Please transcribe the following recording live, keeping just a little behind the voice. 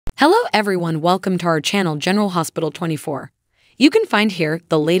Hello everyone, welcome to our channel General Hospital 24. You can find here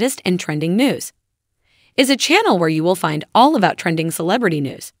the latest and trending news. Is a channel where you will find all about trending celebrity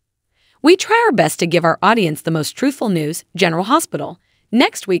news. We try our best to give our audience the most truthful news. General Hospital.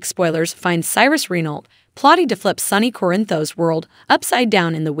 Next week, spoilers find Cyrus Renault plotting to flip Sonny Corinthos' world upside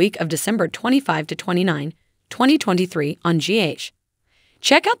down in the week of December 25 to 29, 2023 on GH.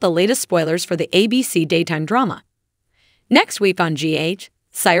 Check out the latest spoilers for the ABC daytime drama. Next week on GH,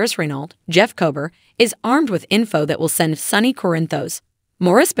 Cyrus Renault, Jeff Kober, is armed with info that will send Sonny Corinthos,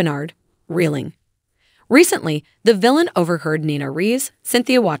 Maurice Bernard, reeling. Recently, the villain overheard Nina Reeves,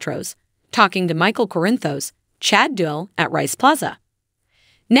 Cynthia Watros, talking to Michael Corinthos, Chad Duell at Rice Plaza.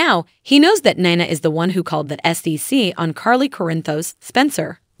 Now, he knows that Nina is the one who called the SEC on Carly Corinthos,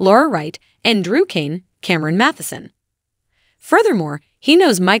 Spencer, Laura Wright, and Drew Kane, Cameron Matheson. Furthermore, he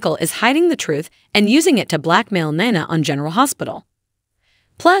knows Michael is hiding the truth and using it to blackmail Nina on General Hospital.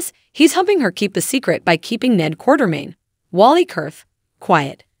 Plus, he's helping her keep the secret by keeping Ned Quartermain, Wally Kurth,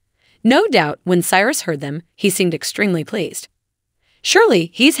 quiet. No doubt, when Cyrus heard them, he seemed extremely pleased.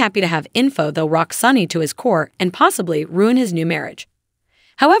 Surely, he's happy to have info that'll rock Sonny to his core and possibly ruin his new marriage.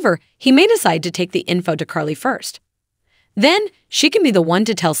 However, he may decide to take the info to Carly first. Then, she can be the one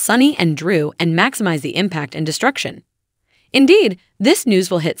to tell Sonny and Drew and maximize the impact and destruction. Indeed, this news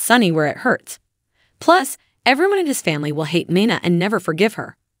will hit Sonny where it hurts. Plus, everyone in his family will hate Nina and never forgive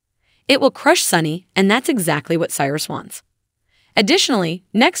her. It will crush Sonny, and that's exactly what Cyrus wants. Additionally,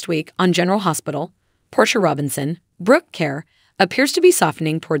 next week on General Hospital, Portia Robinson, Brooke Kerr, appears to be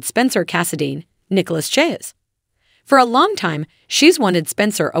softening towards Spencer Cassadine, Nicholas Chayes. For a long time, she's wanted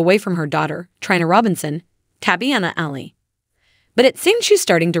Spencer away from her daughter, Trina Robinson, Tabiana Ali. But it seems she's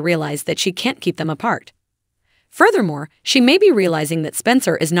starting to realize that she can't keep them apart. Furthermore, she may be realizing that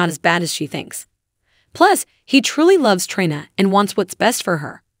Spencer is not as bad as she thinks. Plus, he truly loves Trina and wants what's best for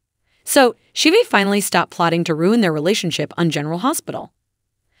her. So, she may finally stop plotting to ruin their relationship on General Hospital.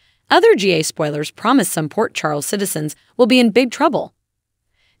 Other GA spoilers promise some Port Charles citizens will be in big trouble.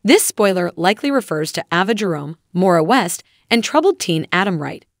 This spoiler likely refers to Ava Jerome, Maura West, and troubled teen Adam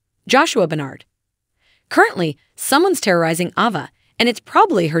Wright, Joshua Bernard. Currently, someone's terrorizing Ava, and it's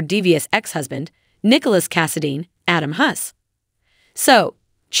probably her devious ex-husband, Nicholas Cassadine, Adam Huss. So,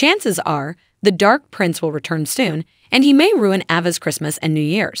 chances are, the Dark Prince will return soon, and he may ruin Ava's Christmas and New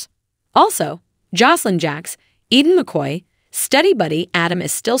Year's. Also, Jocelyn Jacks, Eden McCoy, study buddy Adam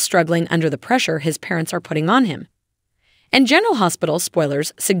is still struggling under the pressure his parents are putting on him. And General Hospital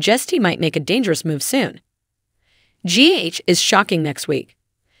spoilers suggest he might make a dangerous move soon. GH is shocking next week.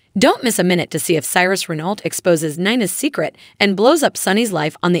 Don't miss a minute to see if Cyrus Renault exposes Nina's secret and blows up Sonny's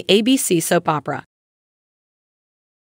life on the ABC soap opera.